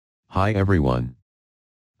Hi everyone.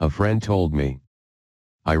 A friend told me.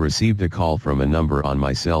 I received a call from a number on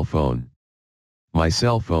my cell phone. My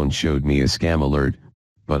cell phone showed me a scam alert,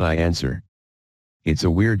 but I answer. It's a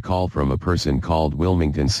weird call from a person called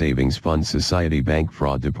Wilmington Savings Fund Society Bank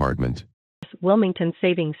Fraud Department. Wilmington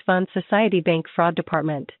Savings Fund Society Bank Fraud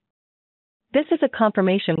Department. This is a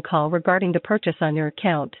confirmation call regarding the purchase on your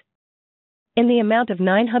account in the amount of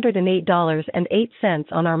 $908.08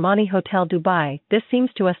 on Armani Hotel Dubai. This seems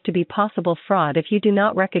to us to be possible fraud. If you do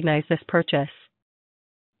not recognize this purchase,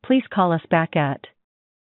 please call us back at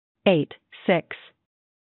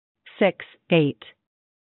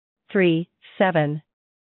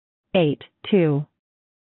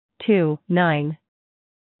 8668378229.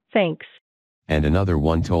 Thanks. And another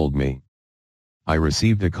one told me. I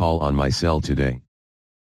received a call on my cell today.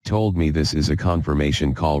 Told me this is a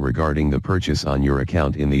confirmation call regarding the purchase on your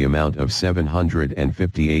account in the amount of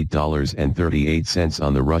 $758.38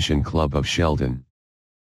 on the Russian Club of Shelton.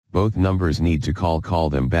 Both numbers need to call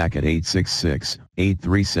them back at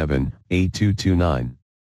 866-837-8229.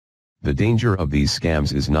 The danger of these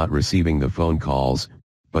scams is not receiving the phone calls,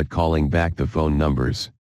 but calling back the phone numbers.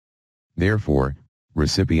 Therefore,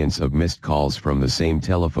 recipients of missed calls from the same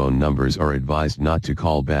telephone numbers are advised not to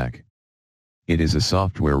call back. It is a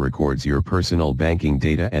software records your personal banking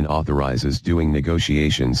data and authorizes doing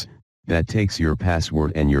negotiations, that takes your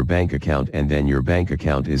password and your bank account and then your bank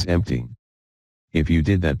account is empty. If you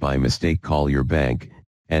did that by mistake, call your bank,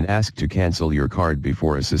 and ask to cancel your card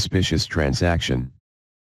before a suspicious transaction.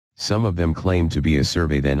 Some of them claim to be a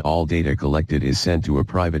survey, then all data collected is sent to a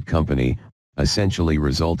private company, essentially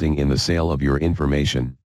resulting in the sale of your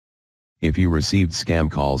information. If you received scam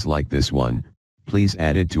calls like this one, please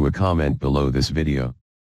add it to a comment below this video.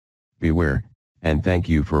 Beware, and thank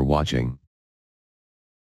you for watching.